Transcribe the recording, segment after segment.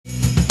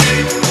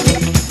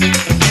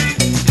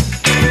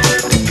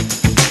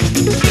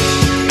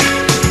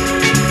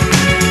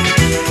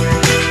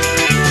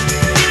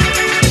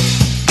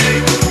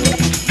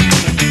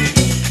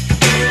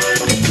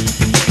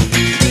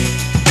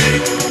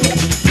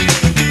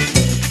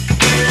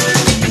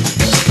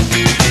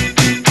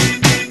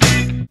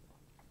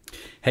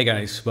Hey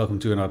guys, welcome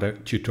to another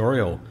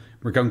tutorial.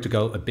 We're going to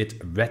go a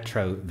bit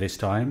retro this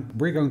time.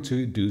 We're going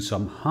to do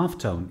some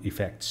halftone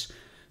effects.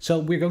 So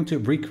we're going to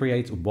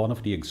recreate one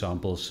of the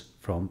examples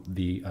from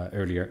the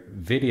earlier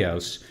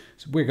videos.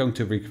 So we're going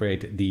to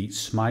recreate the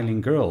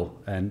smiling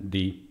girl and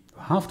the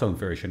halftone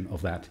version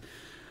of that.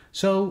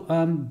 So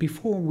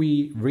before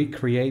we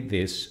recreate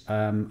this,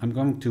 I'm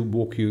going to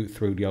walk you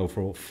through the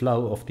overall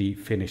flow of the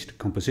finished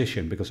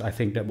composition, because I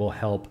think that will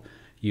help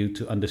you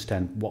to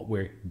understand what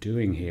we're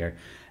doing here.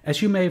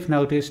 As you may have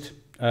noticed,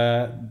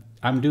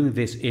 I'm doing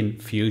this in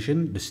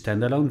Fusion, the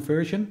standalone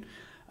version.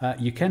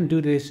 You can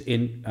do this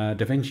in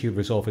Davinci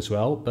Resolve as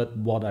well, but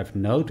what I've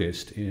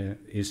noticed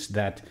is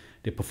that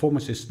the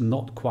performance is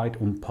not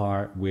quite on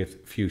par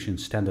with Fusion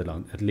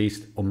standalone. At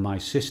least on my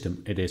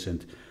system it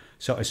isn't.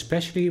 So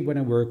especially when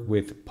I work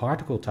with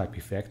particle type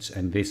effects,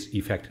 and this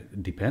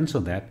effect depends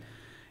on that,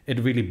 it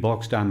really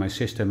bogs down my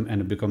system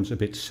and it becomes a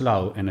bit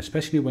slow. And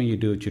especially when you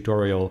do a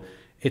tutorial,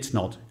 it's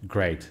not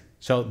great.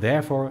 So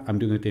therefore I'm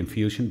doing it in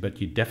Fusion,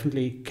 but you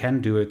definitely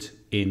can do it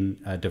in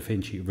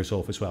Davinci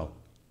Resolve as well.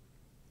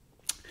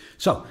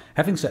 So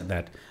having said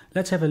that,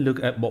 let's have a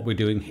look at what we're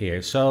doing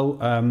here. So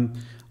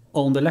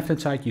on the left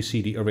hand side you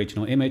see the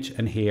original image,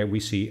 and here we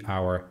see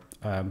our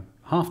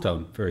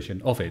halftone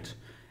version of it.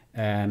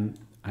 And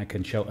I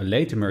can show a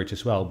later merge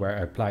as well, where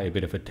I apply a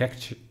bit of a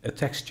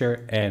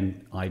texture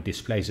and I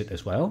displace it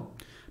as well.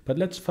 But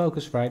let's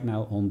focus right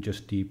now on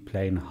just the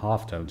plain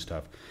halftone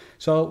stuff.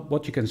 So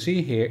what you can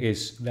see here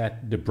is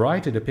that the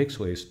brighter the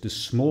pixel is, the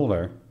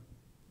smaller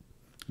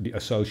the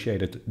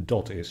associated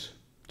dot is.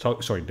 So,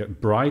 sorry, the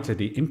brighter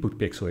the input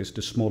pixel is,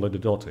 the smaller the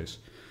dot is.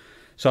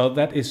 So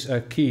that is a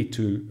key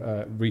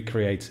to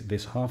recreate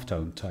this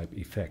halftone type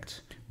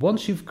effect.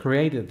 Once you've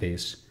created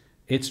this,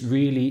 it's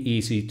really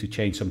easy to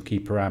change some key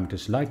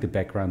parameters like the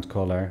background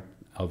color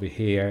over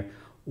here,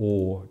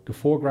 or the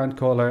foreground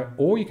color,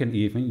 or you can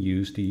even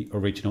use the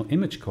original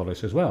image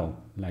colors as well,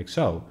 like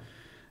so.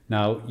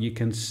 Now you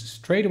can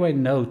straight away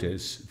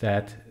notice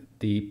that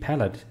the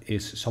palette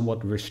is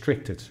somewhat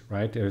restricted,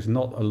 right? There's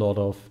not a lot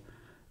of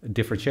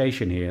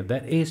differentiation here.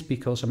 That is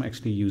because I'm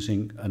actually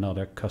using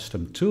another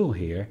custom tool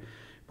here,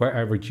 where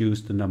I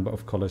reduce the number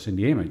of colors in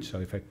the image. So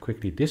if I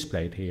quickly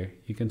display it here,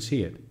 you can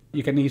see it.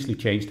 You can easily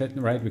change that,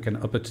 right? We can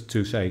up it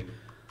to say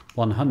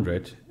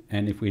 100,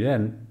 and if we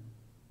then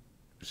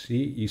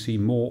you see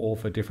more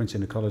of a difference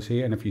in the colors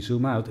here, and if you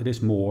zoom out, it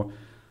is more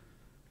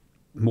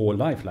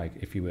lifelike,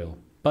 if you will,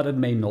 but it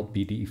may not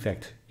be the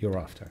effect you're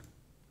after,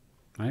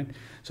 right?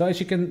 So as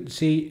you can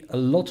see, a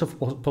lot of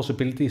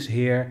possibilities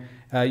here.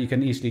 You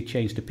can easily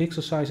change the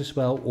pixel size as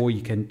well, or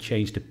you can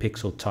change the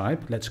pixel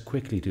type. Let's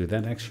quickly do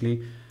that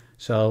actually.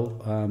 So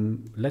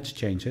let's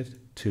change it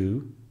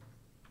to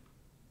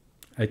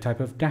a type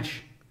of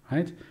dash,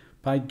 right?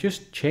 By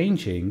just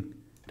changing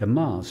the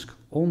mask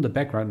on the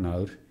background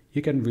node,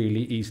 you can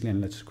really easily,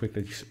 and let's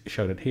quickly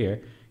show that here,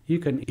 you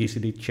can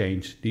easily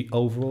change the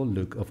overall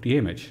look of the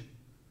image.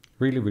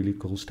 Really, really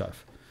cool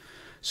stuff.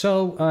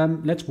 So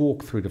let's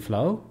walk through the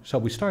flow. So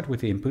we start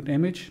with the input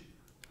image,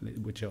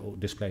 which I'll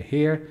display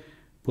here.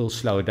 We'll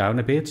slow it down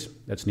a bit.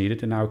 That's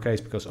needed in our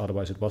case, because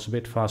otherwise it was a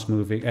bit fast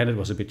moving and it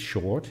was a bit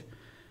short.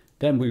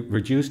 Then we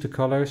reduce the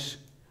colors.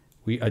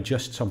 We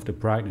adjust some of the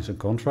brightness and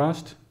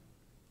contrast.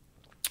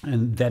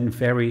 And then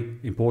very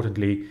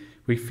importantly,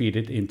 we feed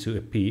it into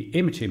a P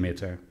image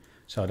emitter.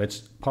 So that's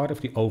part of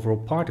the overall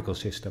particle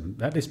system.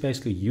 That is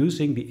basically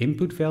using the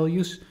input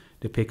values,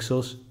 the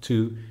pixels,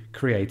 to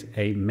create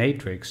a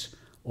matrix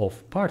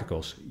of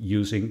particles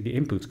using the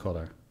input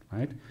color,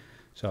 right?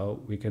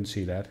 So we can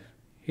see that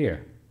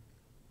here.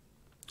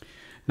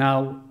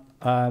 Now,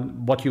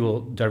 what you will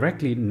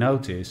directly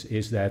notice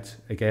is that,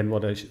 again,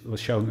 what I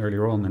was showing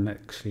earlier on, and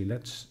actually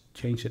let's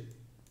change it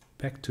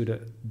back to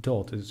the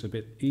dot. It's a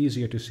bit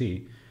easier to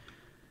see.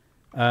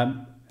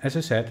 As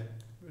I said,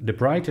 the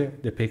brighter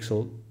the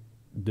pixel,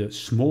 the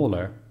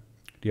smaller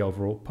the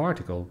overall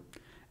particle,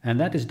 and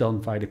that is done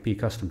by the P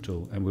custom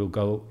tool, and we'll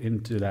go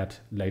into that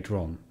later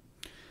on.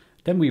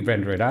 Then we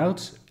render it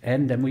out,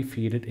 and then we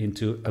feed it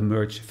into a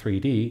Merge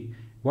 3D,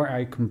 where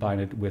I combine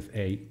it with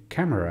a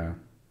camera.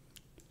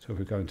 So if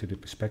we go into the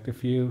perspective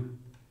view,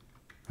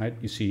 right,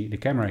 you see the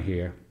camera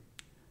here.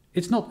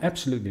 It's not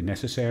absolutely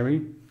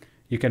necessary.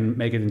 You can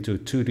make it into a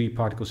 2D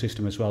particle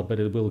system as well, but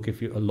it will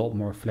give you a lot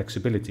more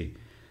flexibility.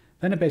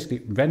 Then I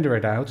basically render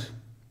it out,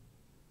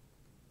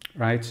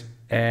 right?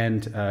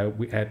 And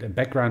we add a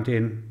background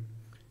in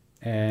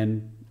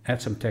and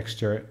add some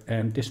texture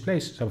and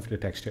displace some of the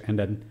texture, and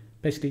then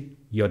basically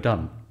you're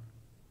done.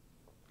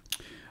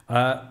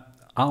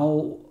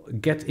 I'll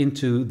get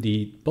into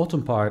the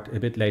bottom part a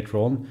bit later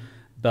on,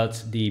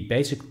 but the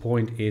basic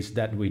point is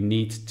that we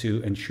need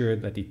to ensure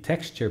that the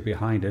texture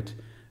behind it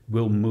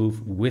will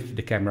move with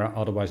the camera,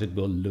 otherwise it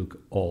will look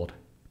odd.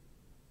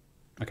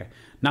 Okay,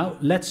 now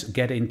let's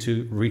get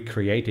into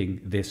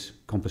recreating this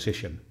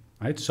composition.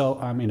 Right, so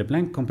I'm in a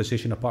blank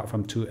composition apart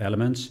from two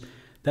elements.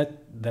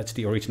 That's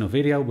the original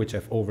video, which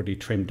I've already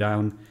trimmed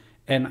down,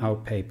 and our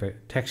paper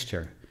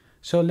texture.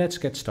 So let's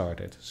get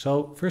started.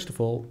 So first of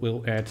all,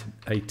 we'll add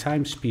a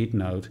time speed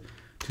node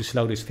to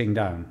slow this thing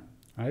down.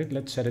 Right,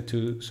 let's set it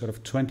to sort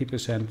of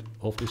 20%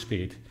 of the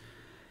speed.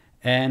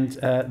 And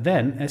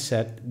then, as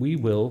said, we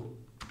will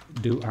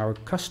do our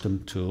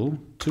custom tool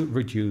to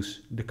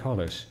reduce the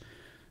colors.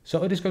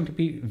 So it is going to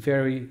be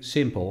very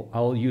simple.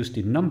 I'll use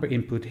the number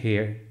input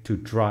here to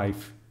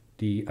drive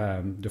the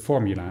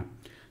formula.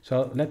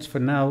 So let's for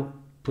now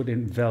put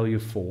in value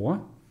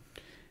 4,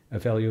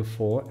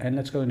 and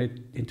let's go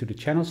into the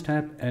channels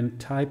tab and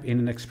type in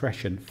an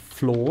expression,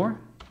 floor,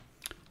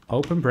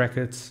 open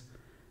brackets,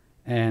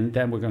 and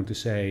then we're going to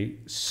say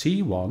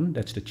C1,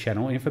 that's the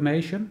channel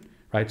information,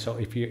 right? So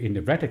if you're in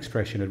the red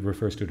expression, it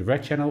refers to the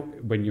red channel.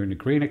 When you're in the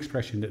green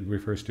expression, it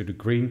refers to the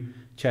green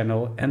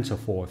channel, and so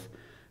forth.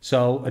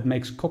 So it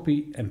makes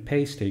copy and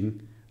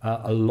pasting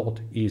a lot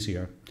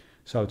easier.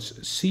 So it's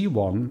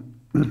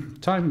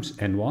C1 times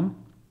N1,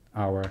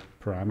 our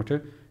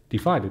parameter,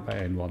 divided by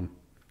N1.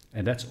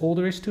 And that's all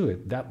there is to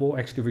it. That will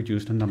actually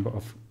reduce the number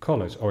of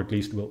colors, or at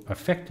least will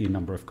affect the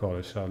number of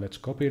colors. So let's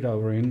copy it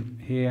over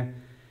in here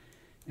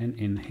and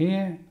in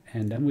here,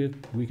 and then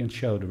we can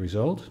show the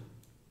result.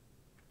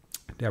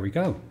 There we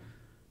go.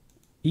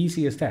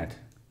 Easy as that,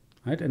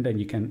 right? And then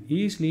you can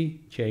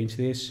easily change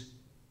this,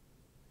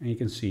 and you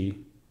can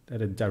see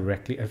that it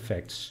directly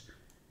affects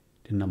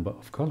the number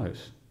of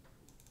colors.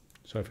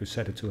 So if we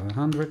set it to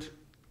 100,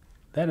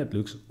 then it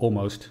looks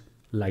almost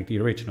like the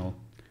original.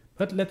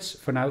 But let's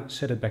for now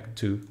set it back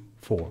to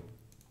 4.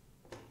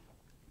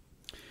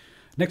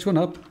 Next one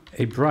up,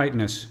 a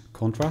brightness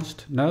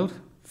contrast node,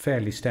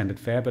 fairly standard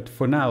fare, but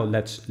for now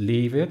let's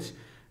leave it,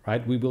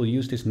 right? We will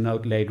use this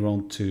node later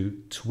on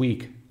to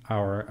tweak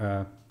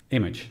our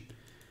image.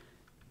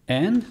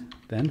 And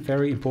then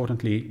very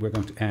importantly, we're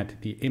going to add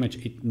the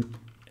image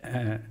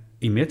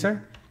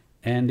emitter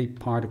and the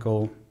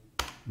particle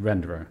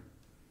renderer.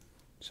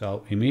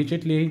 So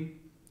immediately,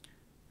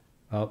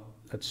 well,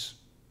 let's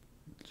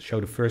show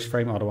the first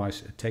frame,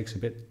 otherwise it takes a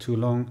bit too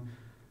long.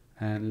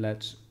 And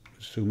let's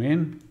zoom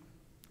in,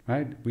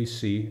 right? We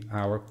see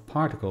our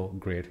particle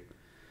grid.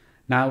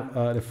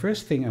 Now, the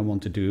first thing I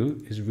want to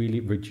do is really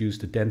reduce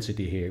the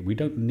density here. We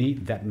don't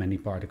need that many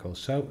particles.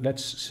 So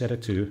let's set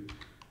it to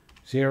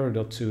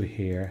 0.2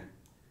 here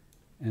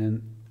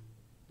and,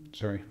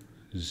 sorry,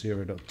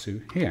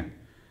 0.2 here.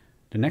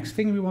 The next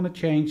thing we want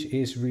to change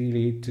is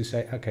really to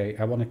say, okay,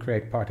 I want to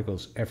create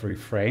particles every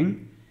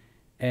frame,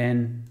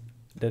 and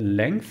the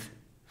length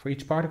for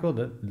each particle,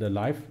 the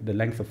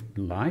length of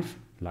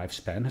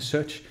lifespan as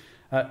such,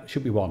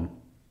 should be 1,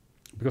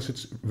 because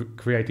it's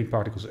creating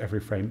particles every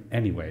frame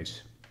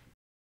anyways.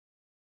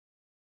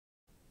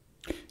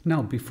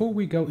 Now, before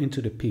we go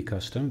into the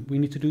P-Custom, we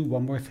need to do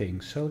one more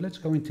thing. So let's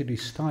go into the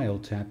Style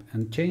tab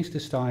and change the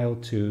style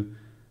to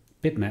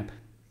bitmap.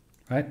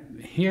 Right,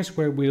 here's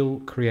where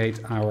we'll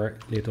create our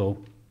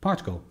little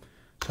particle.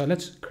 So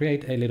let's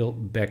create a little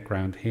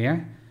background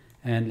here,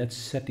 and let's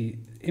set the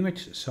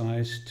image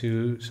size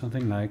to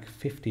something like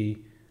 50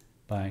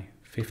 by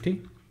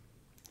 50.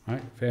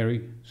 Right,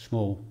 very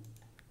small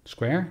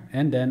square,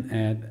 and then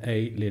add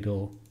a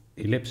little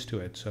ellipse to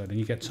it. So then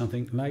you get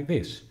something like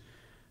this.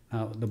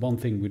 Now, the one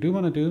thing we do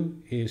want to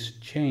do is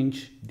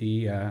change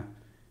the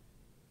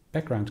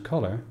background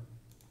color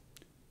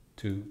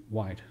to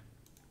white.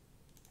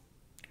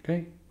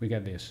 Okay, we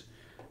get this.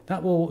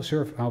 That will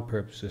serve our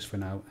purposes for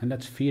now. And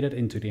let's feed it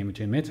into the image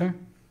emitter.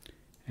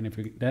 And if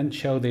we then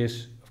show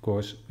this, of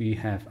course, we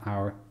have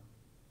our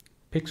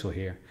pixel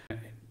here.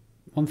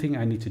 One thing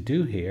I need to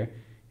do here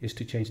is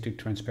to change the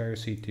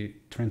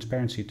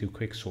transparency to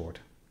quick sort.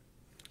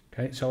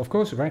 Okay, so of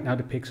course, right now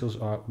the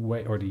pixels are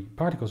the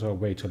particles are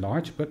way too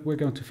large, but we're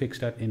going to fix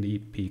that in the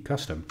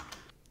P-Custom.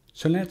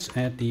 So let's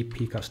add the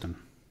P-Custom.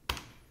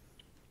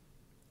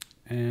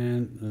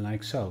 And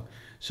like so.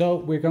 So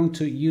we're going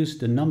to use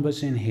the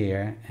numbers in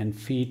here and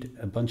feed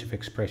a bunch of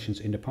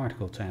expressions in the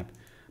particle tab.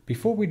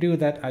 Before we do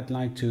that, I'd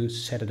like to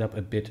set it up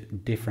a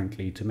bit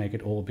differently to make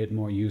it all a bit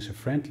more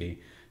user-friendly.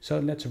 So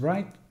let's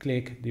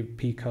right-click the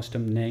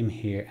P-Custom name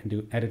here and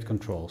do Edit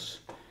Controls.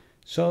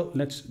 So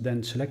let's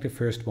then select the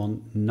first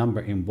one,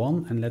 number in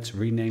 1, and let's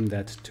rename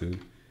that to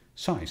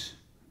size.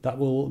 That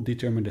will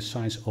determine the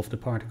size of the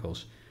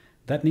particles.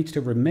 That needs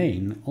to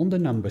remain on the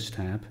Numbers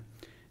tab,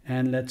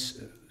 and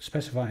let's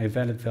specify a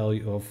valid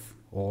value of,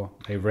 or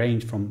a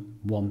range from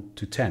 1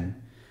 to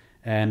 10,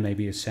 and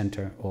maybe a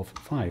center of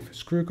 5.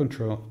 Screw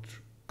control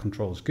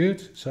is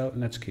good, so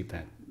let's keep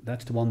that.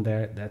 That's the one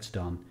there, that's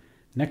done.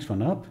 Next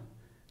one up,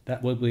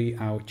 that will be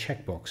our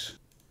checkbox.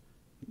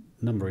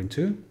 Number in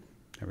 2,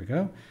 there we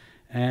go.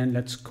 And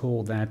let's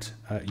call that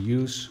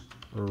use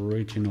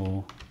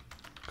original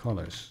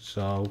colors.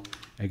 So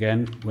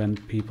again, when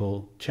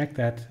people check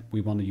that,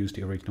 we want to use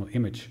the original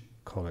image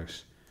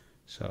colors.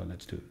 So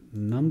let's do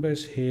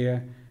numbers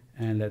here,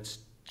 and let's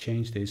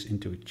change this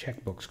into a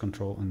checkbox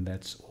control, and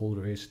that's all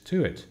there is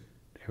to it.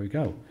 There we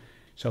go.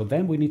 So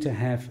then we need to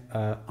have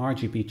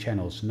RGB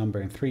channels,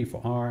 number 3 for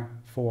R,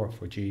 4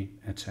 for G,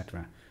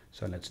 etc.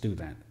 So let's do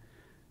that.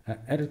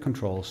 Edit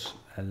controls,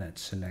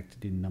 let's select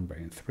the number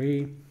in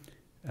 3.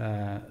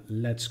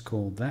 Let's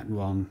call that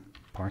one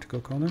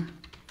particle color.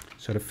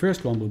 So the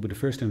first one will be the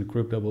first in the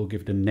group that will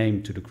give the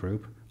name to the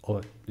group,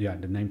 or yeah,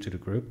 the name to the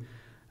group.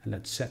 And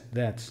let's set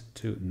that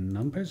to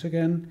numbers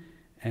again,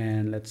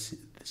 and let's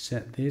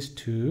set this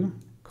to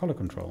color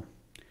control.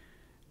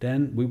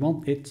 Then we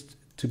want it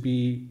to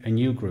be a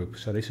new group,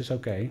 so this is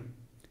okay,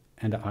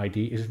 and the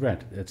ID is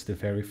red. That's the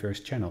very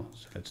first channel,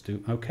 so let's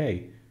do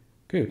okay.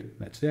 Good,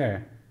 that's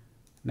there.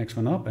 Next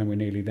one up, and we're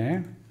nearly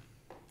there.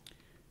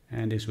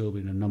 And this will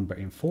be the number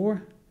in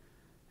 4,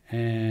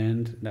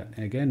 and that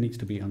again needs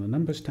to be on the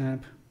numbers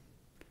tab,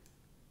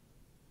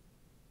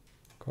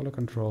 color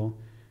control,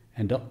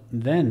 and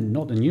then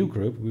not a new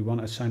group, we want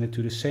to assign it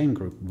to the same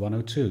group,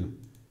 102,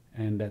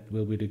 and that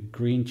will be the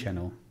green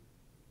channel.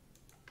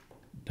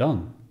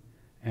 Done.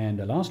 And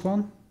the last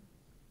one,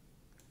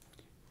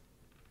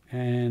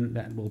 and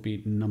that will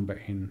be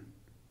number in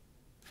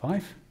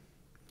 5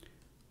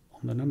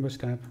 on the numbers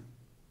tab.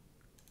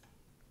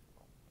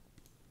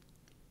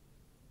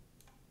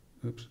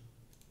 Oops.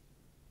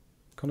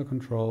 Color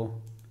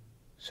control,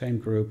 same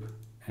group,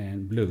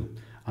 and blue.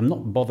 I'm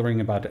not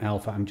bothering about the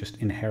alpha, I'm just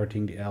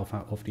inheriting the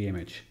alpha of the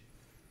image.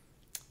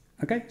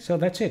 Okay, so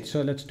that's it.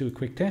 So let's do a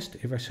quick test.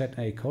 If I set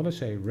a color,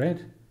 say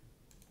red,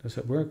 does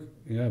that work?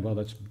 Yeah, well,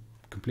 that's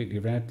completely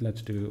red.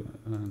 Let's do,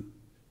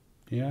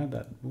 yeah,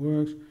 that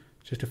works.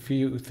 Just a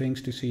few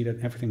things to see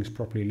that everything is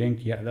properly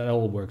linked. Yeah, that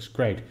all works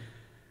great.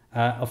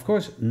 Of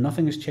course,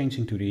 nothing is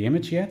changing to the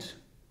image yet,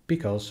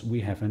 because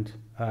we haven't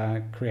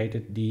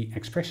created the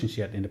expressions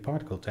yet in the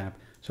particle tab.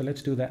 So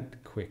let's do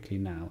that quickly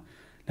now.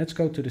 Let's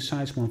go to the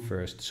size one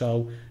first.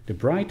 So the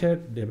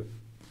brighter the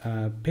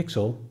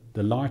pixel,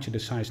 the larger the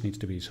size needs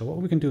to be. So what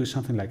we can do is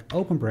something like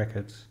open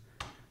brackets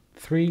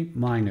 3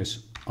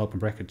 minus open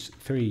brackets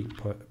 3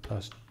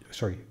 plus,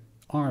 sorry,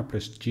 R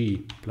plus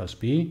G plus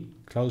B,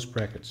 close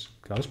brackets,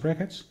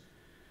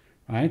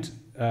 right?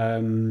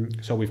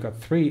 So we've got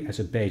 3 as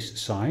a base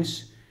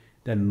size,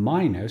 then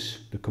minus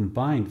the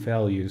combined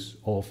values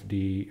of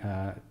the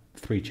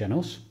 3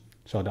 channels.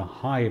 So the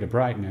higher the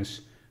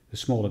brightness, the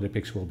smaller the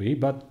pixel will be,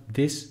 but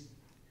this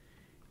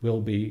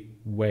will be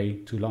way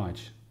too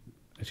large,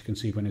 as you can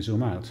see when I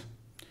zoom out.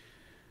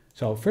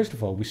 So first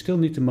of all, we still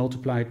need to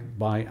multiply it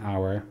by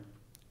our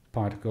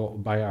particle,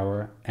 by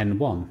our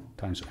n1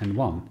 times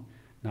n1.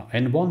 Now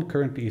n1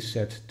 currently is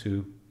set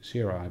to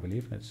 0, I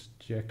believe. Let's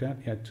check that.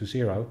 Yeah, to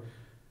 0.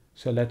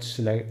 So let's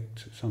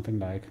select something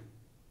like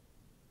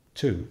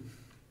 2.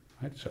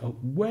 Right? So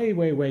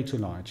way too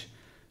large.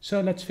 So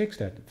let's fix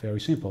that.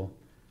 Very simple.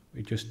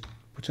 We just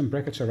put some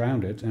brackets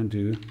around it and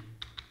do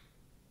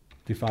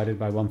divided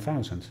by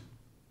 1000.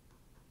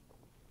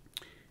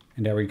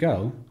 And there we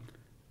go.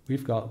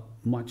 We've got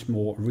much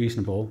more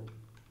reasonable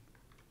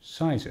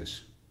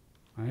sizes.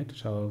 Right?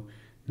 So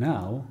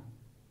now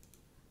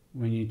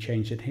when you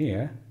change it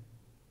here,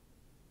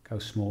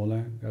 goes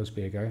smaller, goes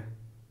bigger.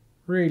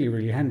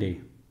 Really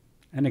handy.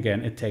 And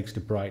again, it takes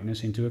the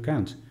brightness into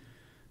account.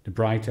 The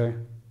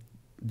brighter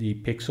the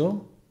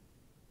pixel,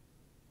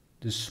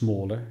 the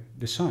smaller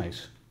the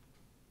size.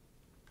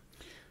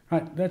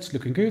 Right, that's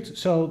looking good.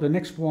 So the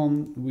next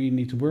one we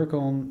need to work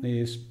on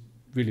is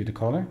really the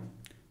color.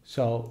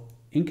 So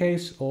in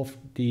case of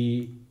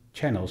the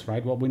channels,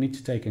 right, what we need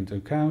to take into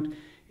account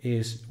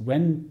is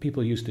when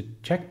people use the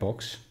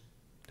checkbox,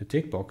 the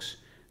tick box,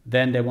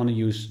 then they want to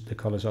use the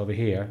colors over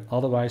here.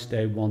 Otherwise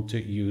they want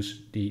to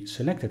use the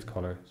selected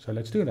color. So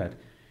let's do that.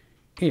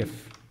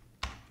 If,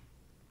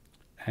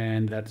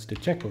 and that's the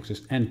checkbox,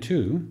 is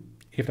N2,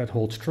 if that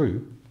holds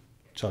true,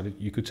 so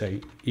that you could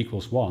say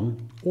equals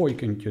 1, or you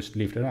can just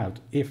leave that out.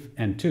 If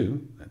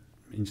N2, that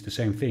means the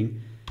same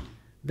thing,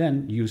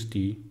 then use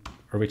the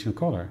original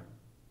color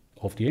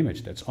of the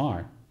image, that's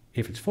R.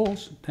 If it's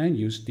false, then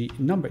use the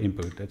number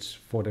input, that's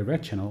for the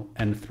red channel,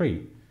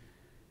 N3.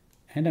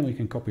 And then we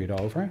can copy it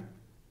over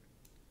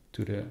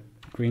to the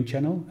green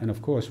channel, and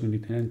of course we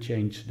need to then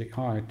change the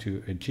R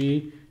to a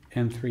G,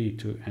 N3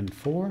 to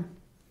N4,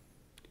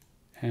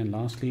 and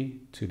lastly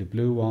to the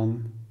blue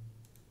one,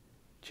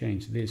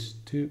 change this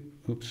to,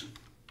 oops,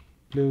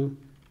 blue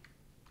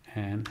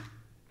and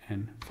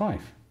N5.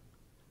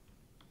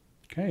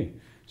 Okay,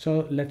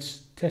 so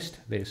let's test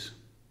this.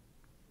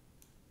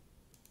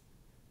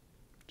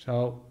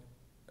 So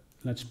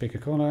let's pick a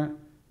color,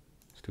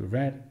 let's do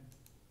red,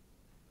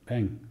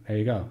 bang, there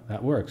you go,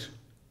 that works.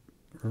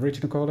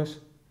 Original colors,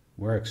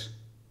 works.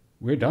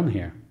 We're done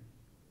here.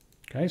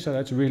 Okay, so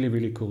that's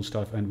really cool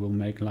stuff and will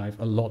make life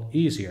a lot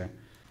easier.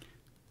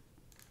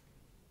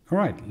 All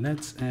right,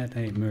 let's add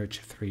a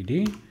merge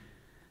 3D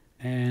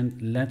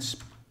and let's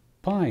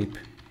pipe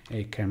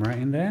a camera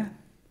in there,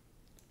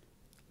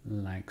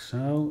 like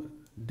so.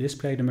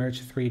 Display the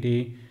merge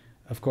 3D.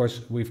 Of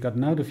course, we've got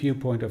now the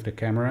viewpoint of the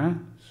camera,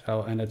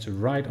 so, and it's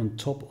right on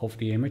top of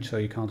the image, so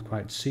you can't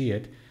quite see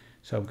it.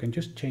 So we can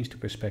just change the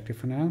perspective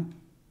for now.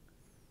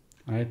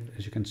 right?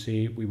 As you can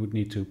see, we would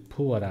need to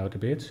pull it out a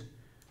bit.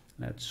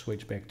 Let's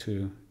switch back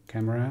to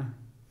camera.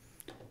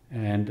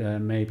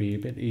 And maybe a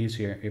bit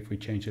easier if we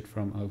change it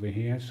from over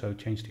here. So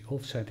change the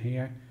offset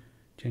here,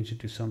 change it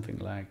to something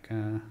like, I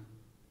think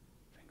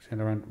it's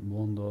around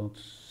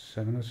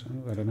 1.7 or so,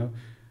 I don't know.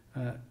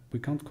 We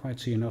can't quite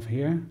see enough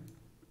here.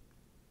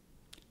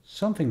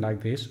 Something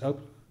like this. Oh,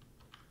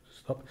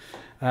 stop.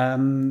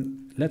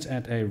 Let's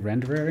add a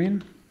renderer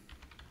in.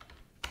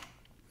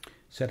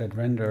 Set that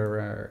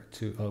renderer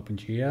to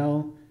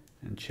OpenGL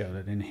and show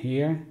that in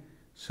here.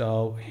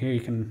 So here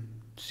you can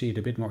see it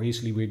a bit more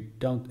easily. We've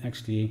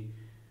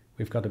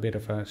got a bit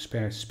of a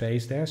spare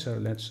space there, so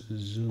let's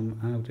zoom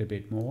out a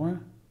bit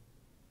more,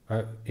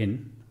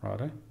 in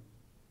rather,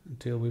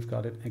 until we've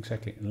got it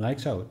exactly like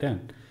so.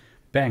 Then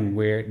bang,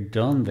 we're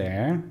done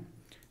there.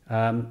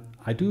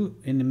 I do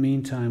in the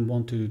meantime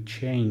want to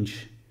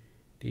change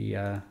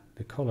the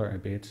color a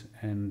bit,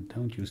 and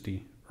don't use the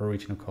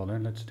original color.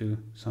 Let's do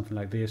something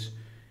like this.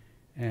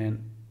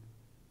 And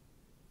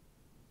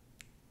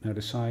now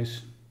the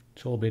size,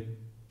 it's all a bit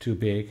too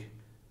big.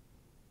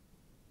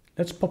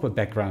 Let's pop a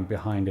background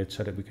behind it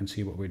so that we can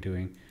see what we're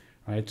doing.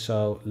 Right,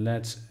 so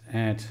let's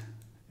add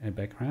a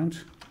background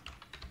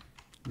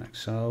like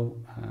so.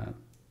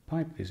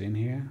 Pipe this in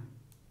here.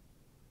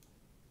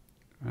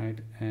 Right,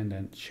 and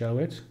then show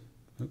it.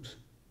 Oops.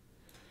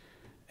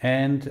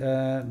 And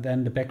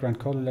then the background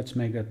color, let's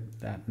make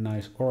that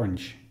nice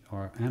orange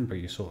or amber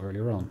you saw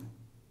earlier on.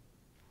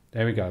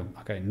 There we go.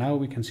 Okay, now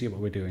we can see what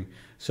we're doing.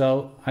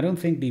 So I don't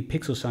think the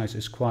pixel size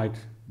is quite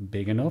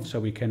big enough, so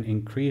we can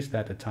increase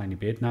that a tiny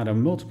bit. Now there are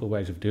multiple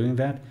ways of doing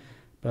that,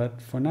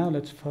 but for now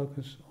let's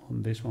focus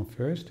on this one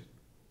first.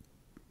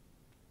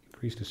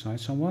 Increase the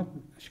size somewhat,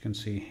 as you can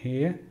see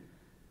here.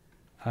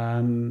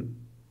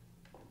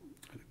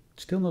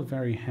 Still not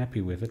very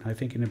happy with it. I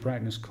think in the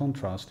brightness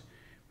contrast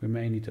we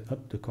may need to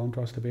up the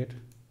contrast a bit.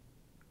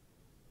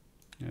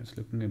 Yeah, it's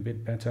looking a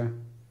bit better.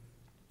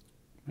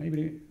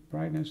 Maybe the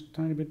brightness a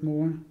tiny bit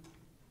more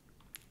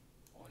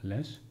or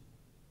less.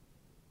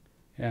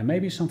 Yeah,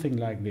 maybe something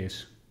like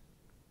this.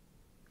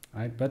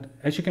 Right, but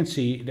as you can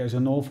see, there's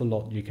an awful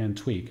lot you can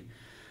tweak.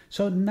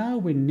 So now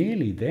we're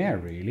nearly there,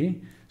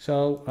 really.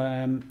 So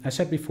as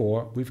said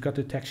before, we've got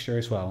the texture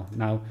as well.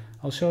 Now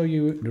I'll show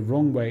you the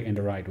wrong way and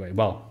the right way.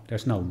 Well,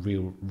 there's no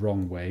real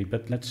wrong way,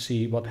 but let's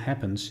see what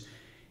happens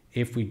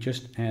if we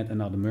just add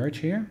another merge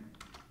here.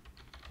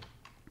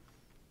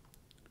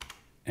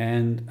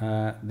 And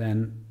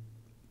then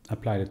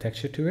apply the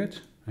texture to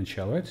it and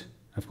show it.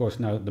 Of course,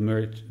 now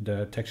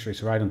the texture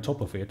is right on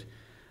top of it,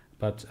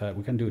 but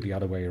we can do it the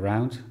other way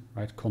around,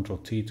 right?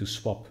 Ctrl T to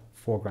swap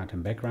foreground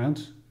and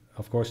background.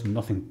 Of course,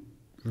 nothing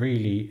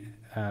really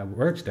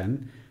works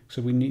then,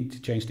 so we need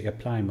to change the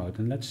apply mode,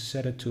 and let's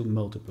set it to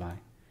multiply.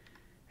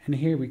 And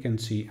here we can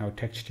see our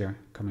texture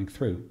coming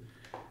through.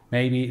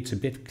 Maybe it's a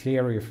bit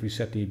clearer if we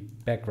set the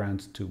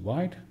background to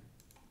white,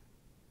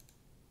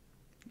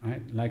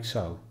 right? Like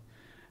so.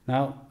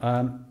 Now,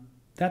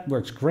 that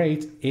works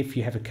great if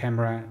you have a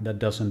camera that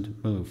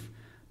doesn't move.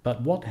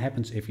 But what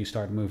happens if you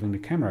start moving the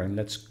camera?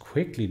 Let's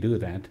quickly do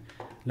that.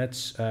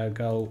 Let's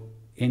go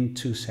in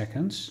 2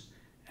 seconds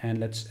and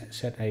let's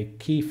set a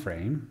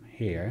keyframe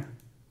here.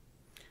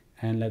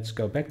 And let's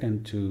go back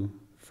then to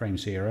frame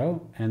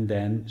 0 and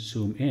then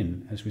zoom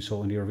in as we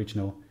saw in the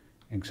original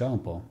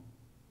example.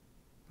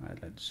 All right,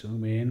 let's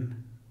zoom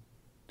in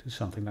to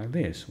something like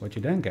this. What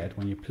you then get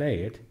when you play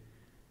it,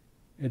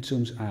 it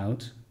zooms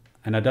out.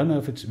 And I don't know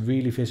if it's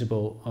really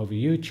visible over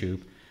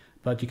YouTube,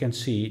 but you can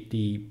see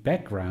the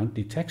background,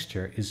 the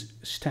texture is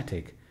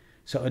static.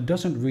 So it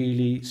doesn't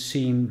really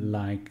seem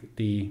like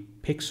the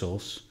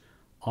pixels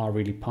are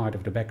really part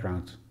of the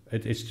background.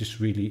 It's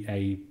just really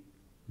a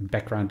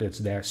background that's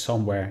there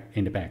somewhere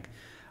in the back.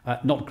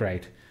 Not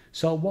great.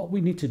 So what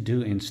we need to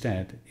do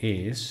instead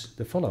is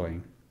the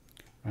following.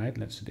 Right,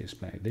 let's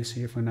display this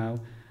here for now.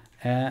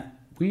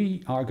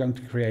 We are going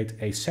to create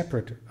a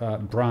separate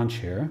branch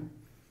here,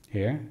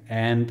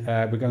 and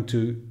we're going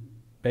to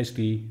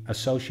basically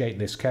associate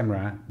this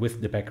camera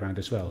with the background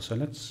as well. So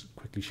let's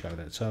quickly show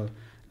that. So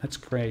let's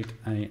create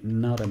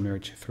another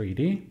merge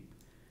 3D.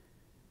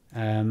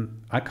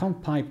 I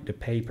can't pipe the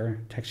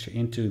paper texture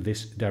into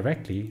this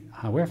directly.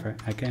 However,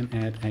 I can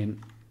add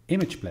an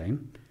image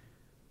plane,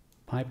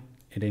 pipe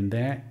it in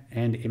there,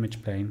 and the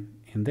image plane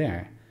in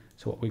there.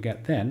 So what we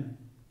get then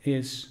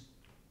is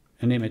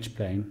an image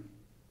plane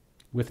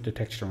with the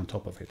texture on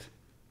top of it,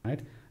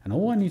 right? And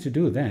all I need to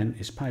do then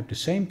is pipe the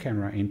same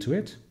camera into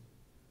it,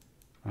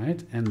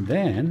 right? And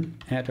then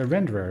add a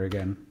renderer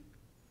again.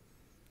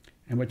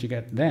 And what you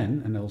get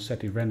then, and I'll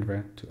set the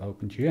renderer to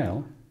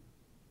OpenGL,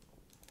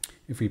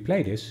 if we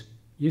play this,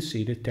 you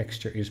see the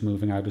texture is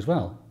moving out as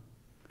well.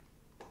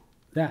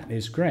 That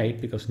is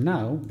great because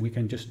now we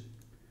can just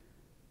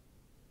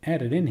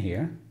add it in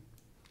here,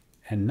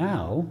 and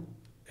now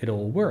it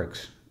all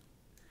works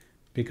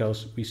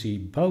because we see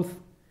both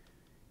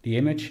the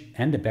image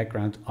and the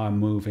background are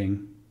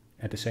moving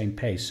at the same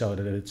pace, so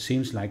that it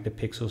seems like the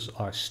pixels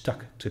are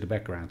stuck to the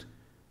background.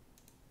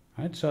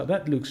 Right, so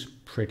that looks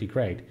pretty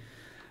great.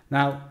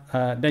 Now,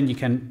 then you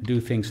can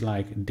do things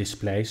like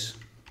displays,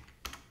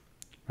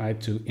 right,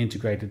 to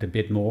integrate it a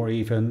bit more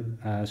even.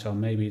 So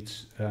maybe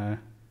it's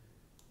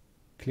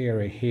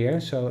clearer here.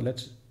 So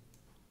let's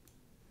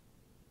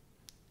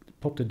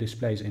pop the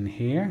displays in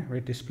here,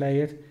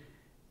 redisplay it,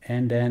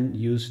 and then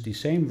use the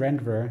same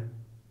renderer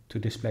to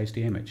displace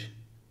the image.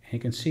 And you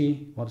can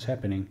see what's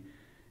happening.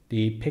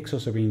 The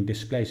pixels are being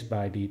displaced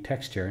by the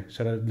texture,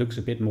 so that it looks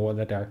a bit more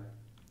that are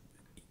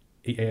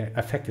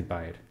affected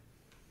by it.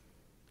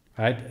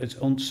 Right? It's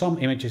on some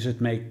images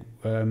it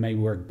may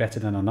work better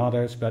than on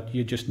others, but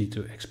you just need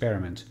to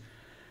experiment.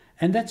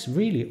 And that's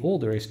really all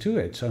there is to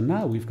it. So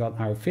now we've got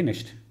our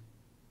finished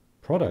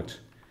product.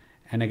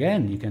 And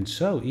again, you can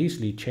so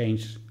easily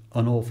change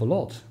an awful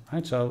lot.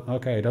 Right? So,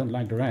 okay, I don't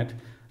like the red.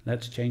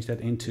 Let's change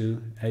that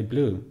into a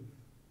blue.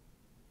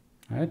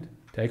 Right?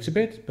 Takes a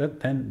bit,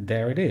 but then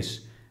there it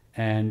is.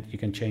 And you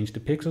can change the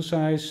pixel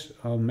size,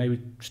 or maybe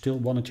still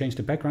want to change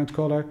the background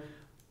color.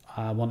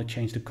 I want to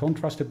change the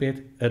contrast a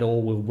bit, it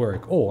all will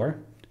work. Or,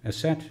 as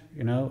said,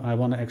 you know, I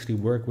want to actually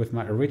work with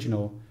my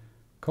original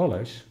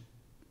colors,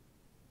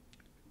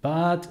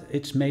 but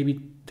it's maybe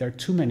there are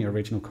too many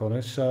original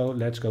colors, so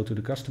let's go to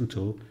the custom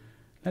tool.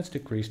 Let's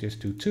decrease this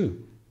to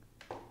 2.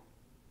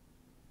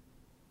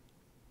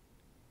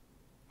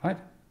 Right?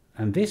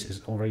 And this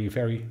is already a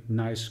very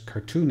nice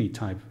cartoony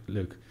type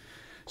look.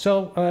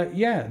 So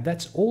yeah,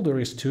 that's all there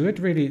is to it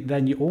really.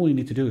 Then all you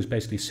need to do is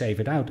basically save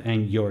it out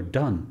and you're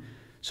done.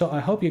 So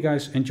I hope you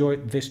guys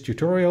enjoyed this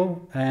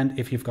tutorial, and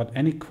if you've got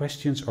any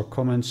questions or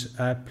comments,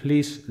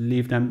 please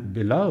leave them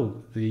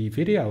below the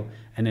video.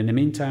 And in the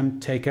meantime,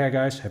 take care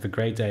guys, have a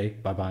great day,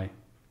 bye bye.